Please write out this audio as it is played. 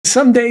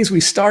some days we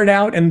start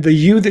out and the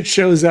you that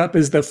shows up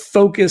is the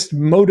focused,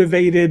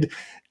 motivated,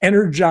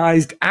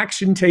 energized,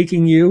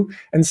 action-taking you.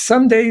 And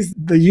some days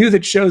the you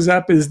that shows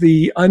up is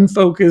the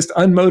unfocused,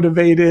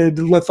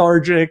 unmotivated,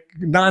 lethargic,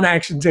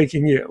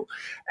 non-action-taking you.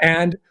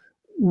 And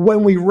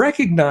when we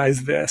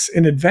recognize this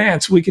in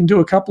advance, we can do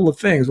a couple of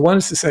things. One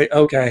is to say,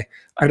 okay,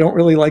 I don't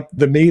really like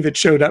the me that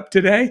showed up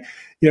today.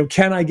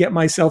 Can I get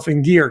myself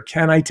in gear?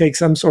 Can I take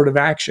some sort of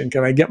action?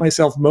 Can I get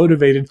myself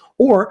motivated?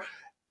 Or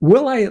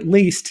will I at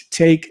least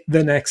take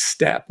the next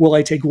step? Will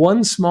I take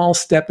one small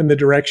step in the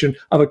direction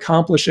of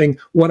accomplishing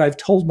what I've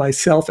told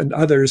myself and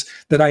others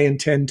that I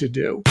intend to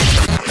do?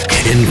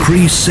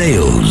 Increase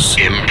sales,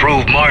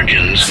 improve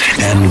margins,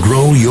 and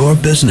grow your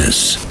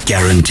business.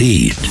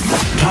 Guaranteed.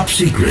 Top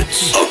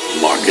secrets of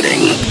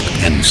marketing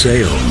and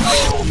sales.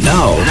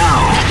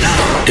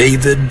 Now,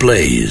 David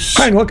Blaze.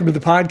 Hi, and welcome to the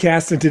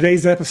podcast. In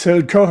today's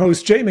episode,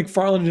 co-host Jay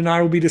McFarland and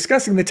I will be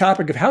discussing the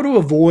topic of how to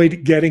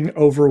avoid getting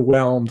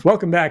overwhelmed.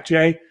 Welcome back,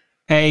 Jay.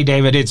 Hey,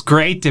 David, it's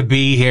great to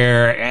be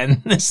here.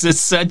 And this is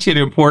such an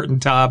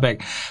important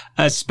topic,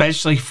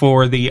 especially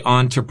for the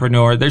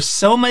entrepreneur. There's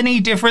so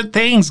many different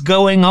things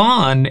going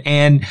on.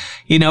 And,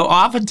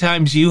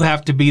 oftentimes you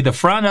have to be the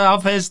front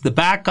office, the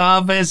back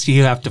office.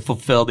 You have to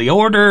fulfill the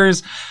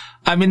orders.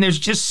 I mean, there's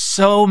just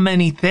so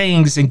many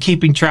things, and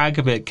keeping track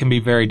of it can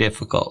be very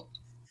difficult.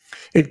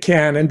 It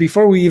can. And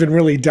before we even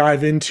really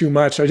dive in too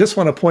much, I just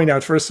want to point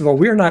out, first of all,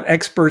 we are not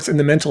experts in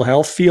the mental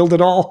health field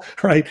at all,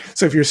 right?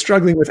 So if you're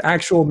struggling with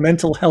actual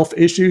mental health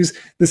issues,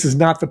 this is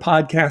not the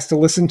podcast to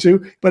listen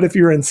to. But if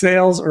you're in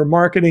sales or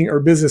marketing or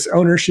business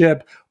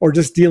ownership or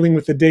just dealing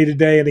with the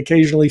day-to-day and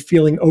occasionally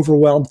feeling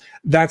overwhelmed,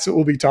 that's what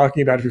we'll be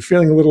talking about. If you're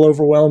feeling a little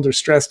overwhelmed or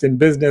stressed in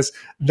business,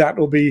 that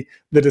will be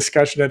the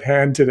discussion at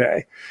hand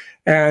today.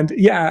 And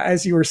yeah,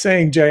 as you were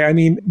saying, Jay, I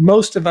mean,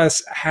 most of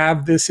us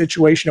have this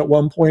situation at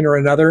one point or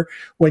another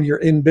when you're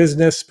in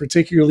business,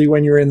 particularly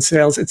when you're in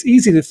sales. It's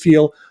easy to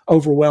feel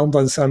overwhelmed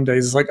on some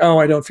days. It's like, oh,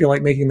 I don't feel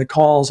like making the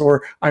calls,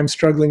 or I'm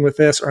struggling with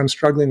this, or I'm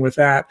struggling with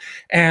that.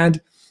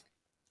 And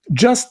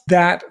just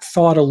that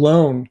thought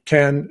alone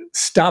can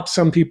stop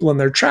some people in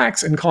their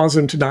tracks and cause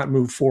them to not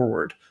move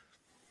forward.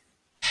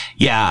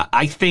 Yeah,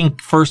 I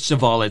think, first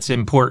of all, it's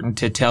important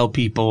to tell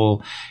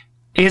people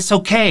it's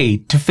okay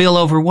to feel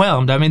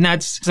overwhelmed. I mean,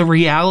 that's the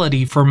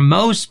reality for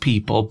most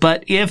people.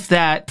 But if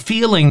that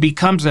feeling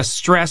becomes a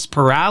stress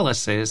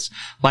paralysis,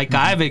 like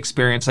I've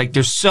experienced, like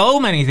there's so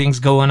many things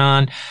going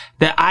on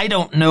that I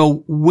don't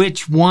know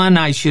which one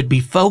I should be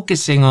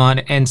focusing on.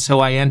 And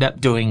so I end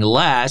up doing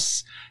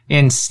less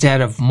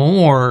instead of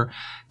more.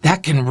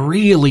 That can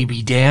really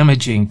be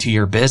damaging to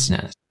your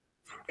business.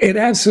 It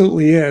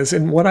absolutely is.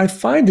 And what I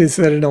find is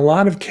that in a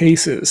lot of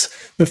cases,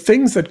 the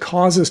things that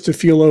cause us to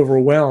feel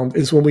overwhelmed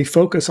is when we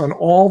focus on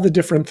all the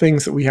different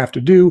things that we have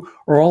to do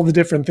or all the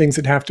different things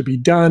that have to be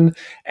done,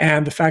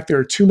 and the fact there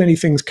are too many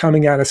things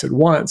coming at us at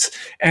once.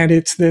 And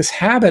it's this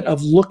habit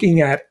of looking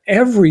at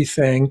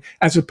everything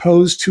as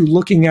opposed to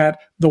looking at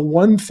the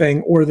one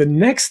thing or the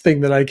next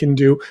thing that I can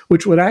do,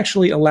 which would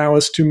actually allow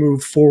us to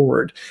move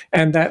forward.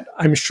 And that,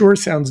 I'm sure,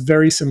 sounds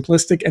very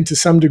simplistic, and to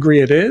some degree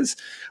it is.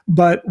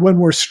 But when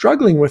we're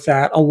struggling with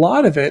that, a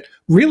lot of it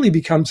really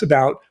becomes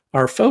about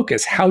our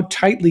focus. How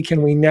tightly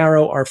can we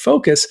narrow our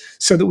focus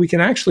so that we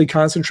can actually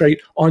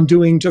concentrate on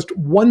doing just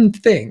one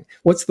thing?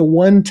 What's the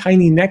one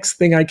tiny next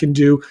thing I can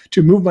do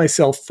to move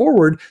myself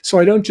forward so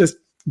I don't just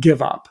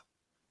give up?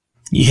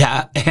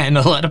 Yeah, and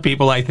a lot of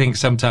people, I think,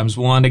 sometimes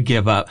want to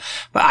give up.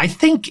 But I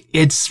think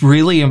it's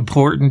really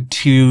important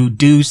to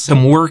do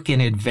some work in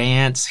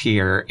advance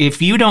here.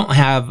 If you don't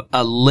have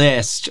a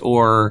list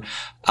or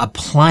a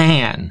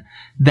plan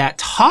that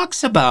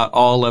talks about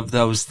all of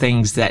those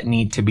things that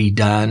need to be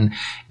done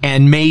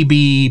and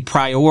maybe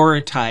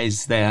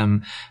prioritize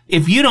them,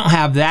 if you don't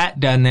have that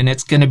done, then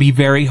it's going to be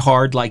very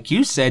hard, like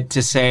you said,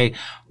 to say,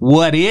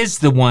 what is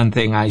the one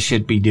thing I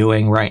should be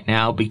doing right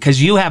now?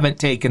 Because you haven't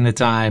taken the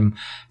time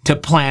to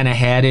plan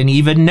ahead and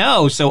even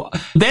know. So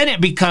then it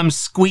becomes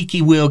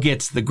squeaky wheel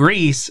gets the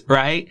grease,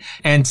 right?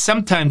 And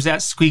sometimes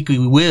that squeaky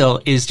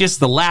wheel is just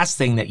the last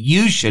thing that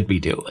you should be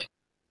doing.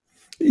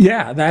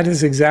 Yeah, that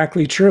is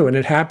exactly true. And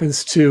it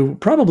happens to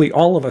probably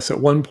all of us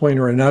at one point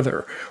or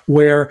another,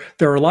 where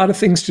there are a lot of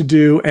things to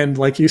do. And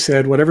like you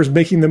said, whatever's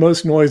making the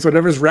most noise,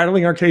 whatever's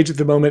rattling our cage at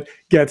the moment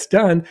gets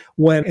done,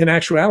 when in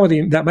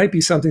actuality, that might be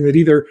something that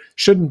either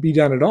shouldn't be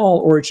done at all,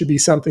 or it should be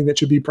something that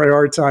should be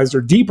prioritized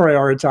or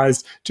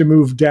deprioritized to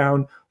move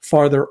down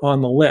farther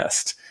on the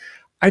list.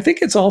 I think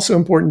it's also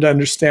important to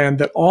understand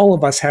that all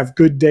of us have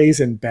good days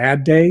and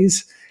bad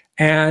days.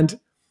 And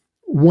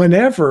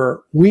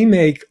whenever we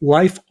make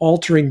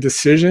life-altering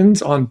decisions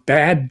on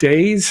bad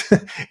days,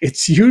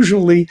 it's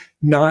usually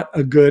not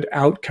a good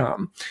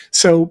outcome.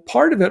 So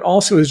part of it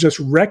also is just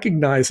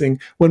recognizing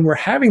when we're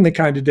having the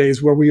kind of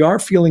days where we are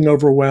feeling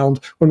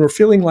overwhelmed, when we're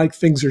feeling like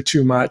things are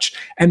too much,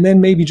 and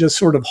then maybe just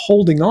sort of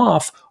holding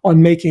off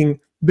on making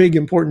big,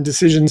 important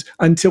decisions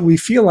until we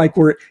feel like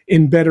we're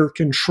in better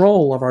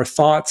control of our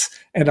thoughts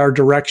and our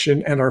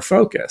direction and our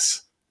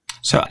focus.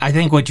 So I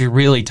think what you're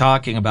really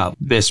talking about,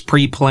 this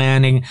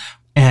pre-planning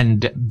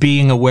and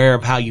being aware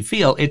of how you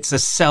feel. It's a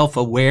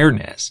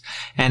self-awareness.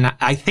 And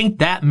I think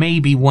that may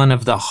be one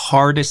of the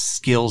hardest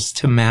skills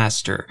to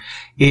master,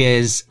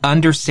 is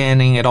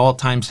understanding at all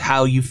times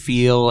how you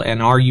feel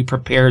and are you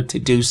prepared to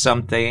do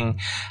something.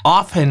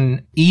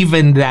 Often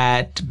even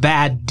that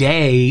bad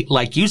day,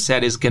 like you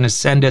said, is going to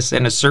send us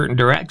in a certain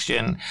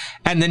direction.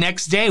 And the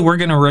next day we're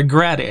going to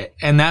regret it.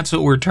 And that's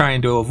what we're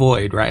trying to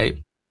avoid,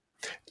 right?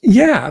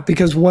 Yeah,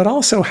 because what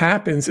also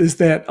happens is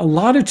that a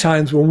lot of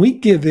times when we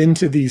give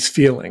into these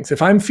feelings,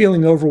 if I'm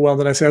feeling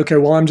overwhelmed and I say, okay,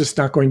 well, I'm just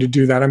not going to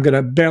do that. I'm going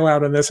to bail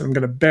out on this. I'm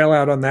going to bail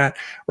out on that,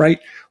 right?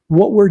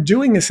 What we're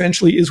doing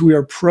essentially is we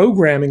are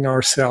programming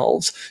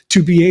ourselves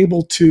to be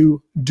able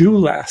to do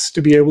less,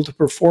 to be able to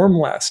perform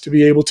less, to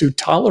be able to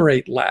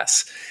tolerate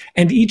less.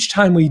 And each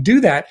time we do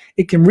that,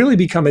 it can really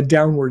become a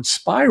downward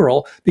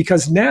spiral,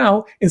 because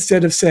now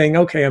instead of saying,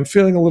 okay, I'm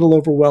feeling a little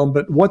overwhelmed,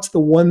 but what's the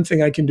one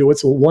thing I can do?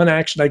 What's the one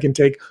action I can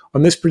take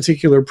on this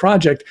particular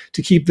project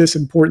to keep this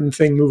important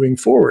thing moving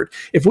forward?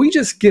 If we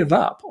just give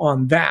up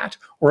on that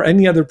or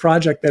any other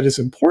project that is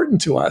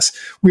important to us,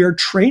 we are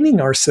training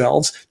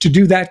ourselves to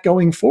do that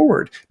going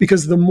forward.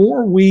 Because the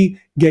more we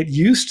get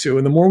used to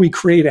and the more we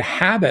create a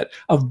habit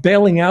of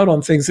bailing out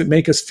on things that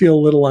make us feel a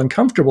little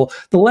uncomfortable,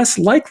 the less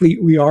likely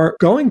we are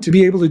going to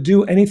be able to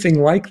do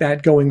anything like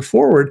that going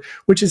forward,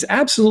 which is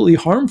absolutely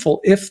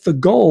harmful if the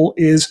goal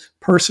is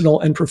personal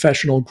and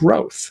professional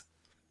growth.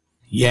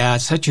 Yeah,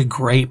 such a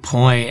great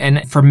point.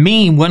 And for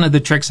me, one of the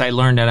tricks I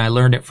learned, and I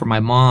learned it from my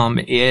mom,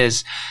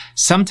 is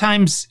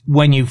sometimes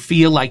when you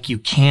feel like you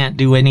can't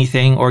do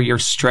anything or you're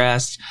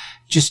stressed,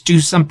 just do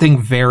something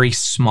very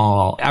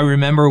small. I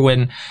remember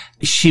when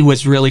she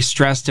was really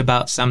stressed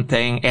about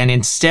something, and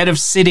instead of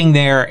sitting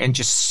there and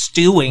just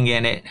stewing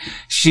in it,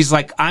 she's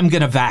like, I'm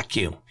going to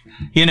vacuum,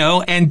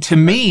 and to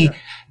me,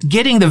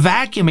 getting the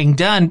vacuuming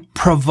done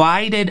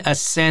provided a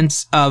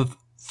sense of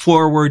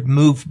forward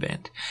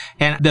movement.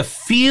 And the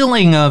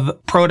feeling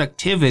of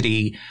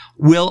productivity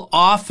will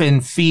often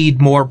feed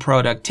more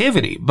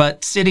productivity,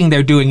 but sitting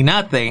there doing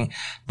nothing,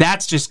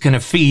 that's just going to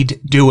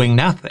feed doing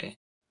nothing.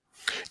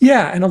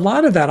 Yeah, and a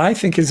lot of that, I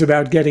think, is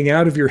about getting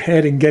out of your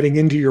head and getting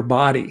into your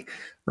body,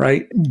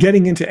 right?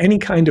 Getting into any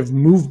kind of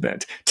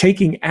movement.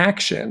 Taking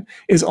action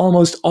is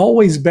almost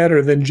always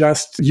better than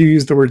just, you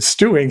use the word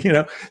stewing,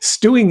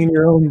 stewing in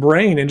your own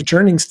brain and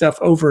churning stuff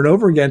over and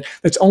over again.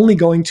 That's only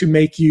going to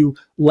make you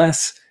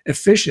less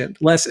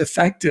efficient, less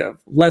effective,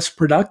 less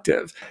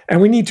productive.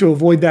 And we need to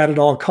avoid that at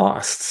all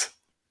costs.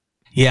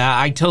 Yeah,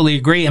 I totally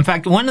agree. In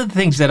fact, one of the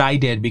things that I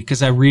did,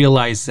 because I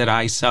realized that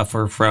I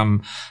suffer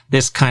from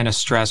this kind of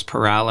stress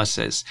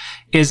paralysis,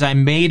 is I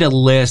made a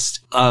list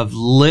of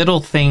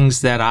little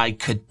things that I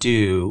could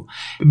do,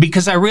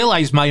 because I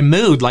realized my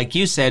mood, like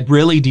you said,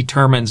 really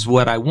determines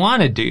what I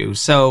want to do.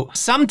 So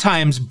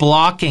sometimes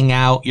blocking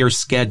out your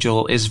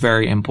schedule is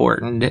very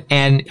important.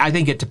 And I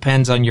think it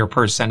depends on your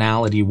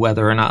personality,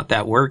 whether or not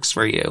that works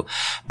for you.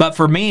 But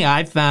for me,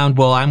 I found,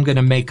 well, I'm going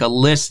to make a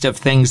list of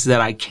things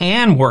that I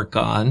can work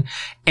on.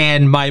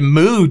 And my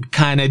mood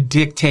kind of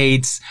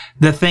dictates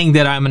the thing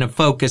that I'm going to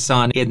focus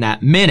on in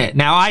that minute.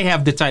 Now, I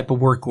have the type of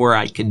work where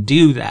I can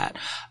do that.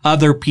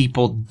 Other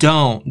people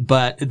don't,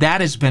 but that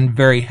has been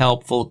very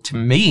helpful to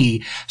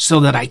me so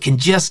that I can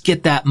just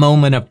get that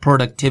moment of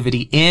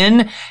productivity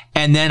in,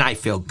 and then I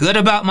feel good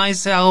about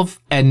myself,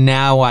 and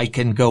now I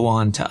can go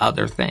on to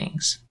other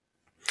things.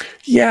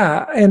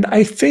 Yeah, and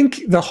I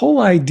think the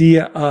whole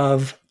idea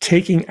of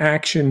taking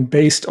action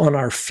based on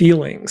our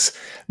feelings,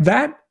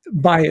 that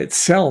by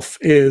itself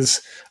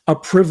is a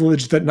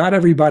privilege that not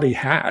everybody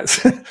has.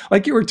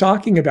 Like you were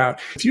talking about,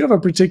 if you have a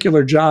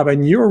particular job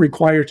and you're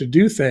required to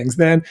do things,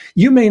 then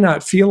you may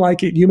not feel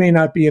like it. You may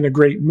not be in a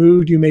great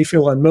mood. You may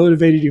feel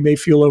unmotivated. You may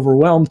feel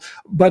overwhelmed.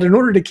 But in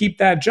order to keep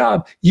that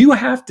job, you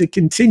have to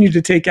continue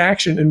to take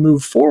action and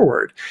move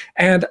forward.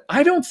 And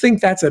I don't think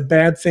that's a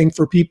bad thing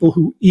for people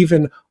who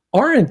even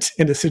aren't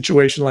in a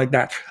situation like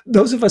that.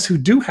 Those of us who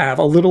do have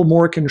a little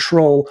more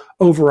control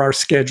over our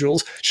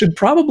schedules should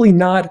probably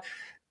not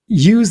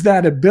use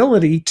that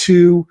ability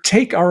to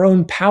take our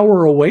own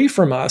power away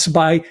from us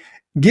by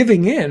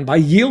giving in, by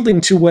yielding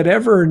to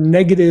whatever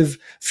negative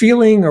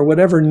feeling or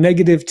whatever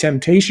negative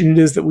temptation it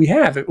is that we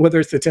have,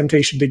 whether it's the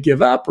temptation to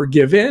give up or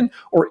give in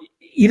or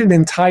eat an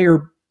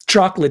entire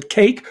chocolate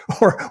cake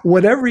or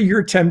whatever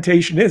your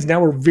temptation is. Now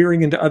we're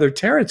veering into other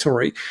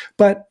territory.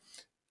 But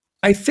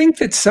I think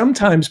that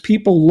sometimes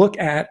people look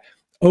at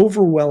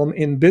overwhelm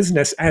in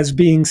business as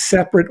being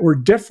separate or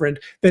different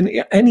than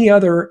any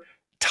other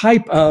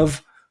type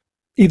of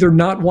either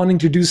not wanting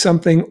to do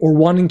something or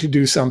wanting to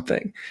do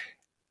something.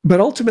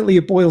 But ultimately,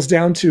 it boils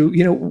down to,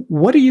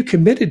 what are you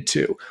committed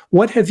to?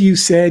 What have you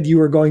said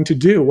you are going to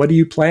do? What are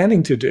you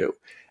planning to do?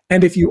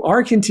 And if you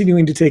are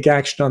continuing to take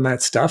action on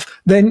that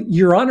stuff, then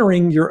you're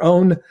honoring your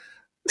own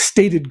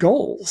stated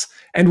goals.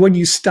 And when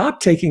you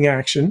stop taking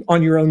action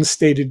on your own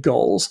stated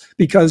goals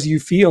because you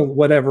feel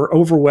whatever,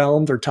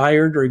 overwhelmed or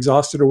tired or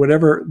exhausted or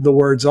whatever the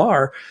words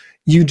are,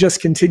 you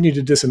just continue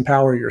to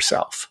disempower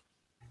yourself.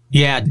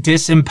 Yeah,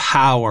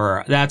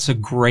 disempower. That's a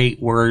great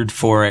word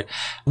for it.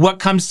 What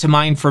comes to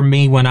mind for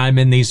me when I'm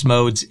in these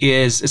modes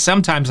is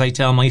sometimes I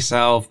tell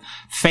myself,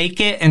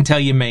 fake it until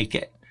you make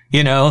it.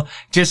 You know,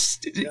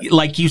 just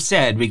like you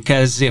said,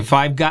 because if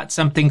I've got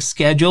something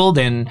scheduled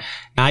and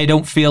I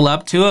don't feel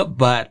up to it,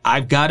 but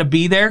I've got to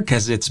be there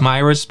because it's my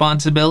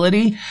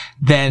responsibility,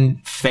 then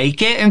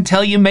fake it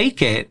until you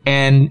make it.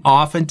 And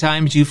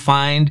oftentimes you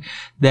find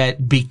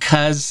that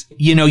because,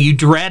 you know, you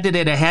dreaded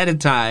it ahead of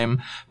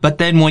time, but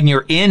then when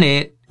you're in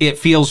it, it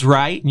feels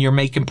right and you're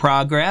making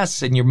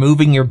progress and you're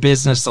moving your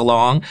business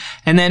along.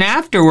 And then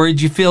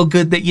afterwards, you feel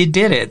good that you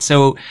did it.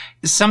 So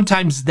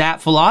sometimes that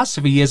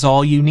philosophy is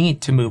all you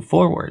need to move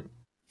forward.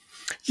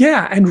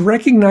 Yeah, and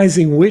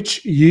recognizing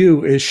which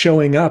you is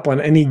showing up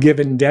on any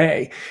given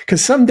day.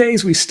 Because some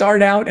days we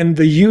start out and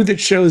the you that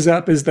shows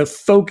up is the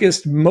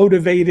focused,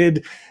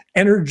 motivated,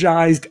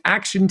 energized,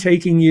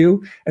 action-taking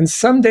you. And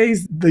some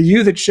days the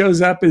you that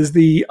shows up is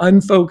the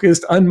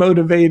unfocused,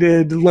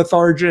 unmotivated,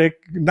 lethargic,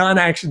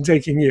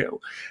 non-action-taking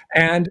you.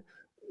 And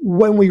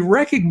when we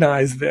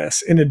recognize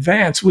this in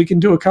advance, we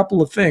can do a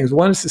couple of things.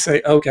 One is to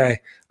say,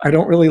 okay, I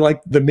don't really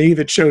like the me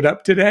that showed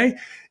up today.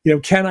 You know,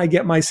 can I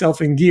get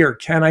myself in gear?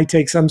 Can I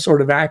take some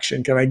sort of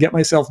action? Can I get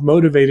myself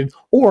motivated?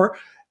 Or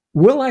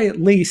will I at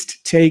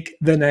least take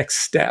the next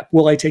step?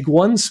 Will I take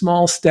one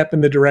small step in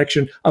the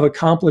direction of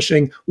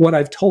accomplishing what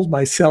I've told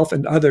myself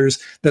and others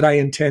that I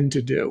intend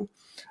to do?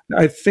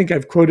 I think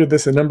I've quoted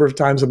this a number of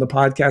times on the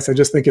podcast. I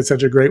just think it's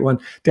such a great one.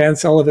 Dan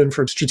Sullivan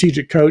from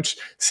Strategic Coach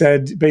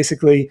said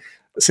basically,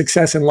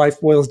 success in life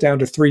boils down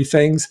to three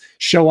things: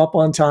 show up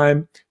on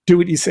time, do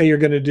what you say you're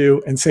going to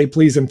do, and say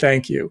please and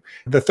thank you.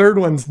 The third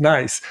one's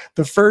nice.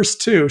 The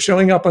first two,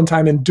 showing up on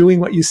time and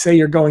doing what you say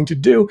you're going to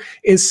do,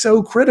 is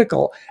so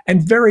critical.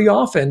 And very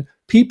often,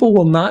 people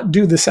will not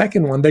do the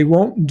second one. They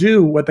won't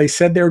do what they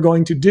said they're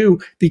going to do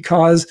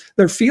because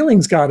their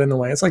feelings got in the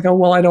way. It's like, oh,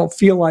 well, I don't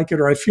feel like it,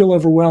 or I feel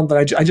overwhelmed, but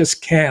I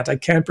just can't. I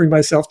can't bring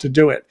myself to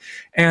do it.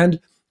 And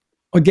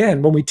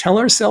again, when we tell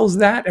ourselves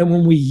that and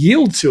when we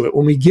yield to it,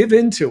 when we give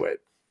into it,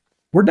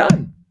 we're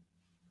done.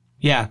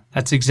 Yeah,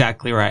 that's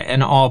exactly right.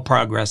 And all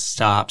progress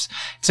stops.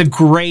 It's a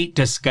great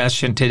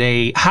discussion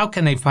today. How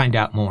can they find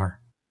out more?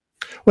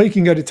 Well, you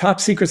can go to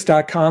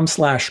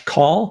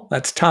topsecrets.com/call.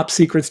 That's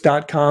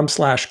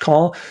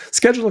topsecrets.com/call.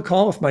 Schedule a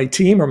call with my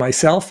team or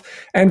myself,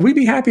 and we'd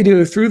be happy to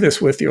go through this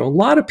with you. A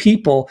lot of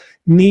people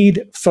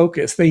need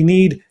focus. They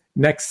need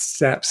next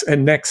steps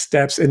and next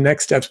steps and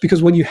next steps,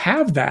 because when you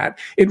have that,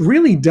 it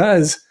really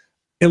does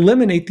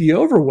eliminate the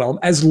overwhelm,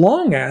 as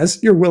long as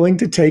you're willing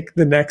to take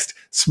the next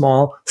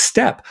small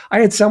step. I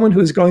had someone who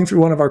was going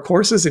through one of our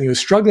courses and he was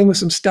struggling with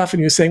some stuff,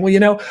 and he was saying, well, you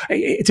know,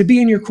 to be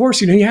in your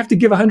course, you know, you have to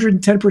give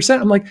 110%.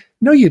 I'm like,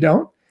 no, you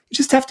don't. You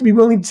just have to be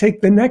willing to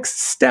take the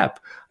next step.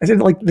 I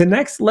said, like, the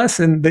next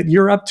lesson that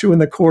you're up to in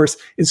the course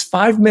is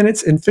 5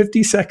 minutes and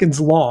 50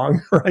 seconds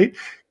long, right?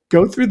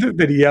 Go through the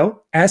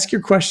video, ask your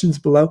questions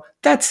below.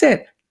 That's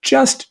it.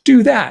 Just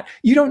do that.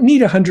 You don't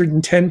need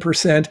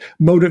 110%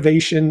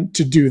 motivation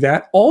to do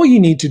that. All you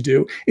need to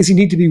do is you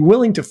need to be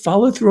willing to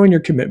follow through on your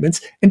commitments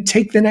and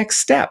take the next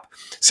step.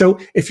 So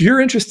if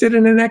you're interested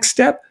in the next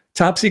step,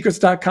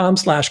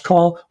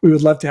 topsecrets.com/call. We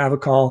would love to have a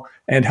call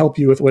and help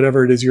you with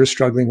whatever it is you're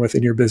struggling with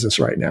in your business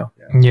right now.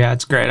 Yeah,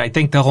 it's great. I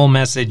think the whole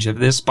message of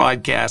this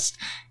podcast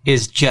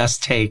is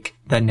just take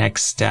the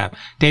next step.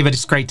 David,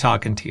 it's great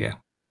talking to you.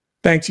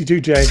 Thanks, you too,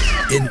 Jay.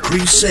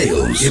 Increase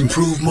sales,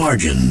 improve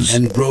margins,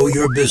 and grow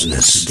your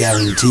business.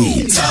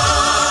 Guaranteed.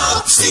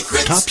 Top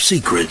Secrets.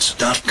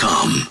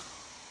 TopSecrets.com.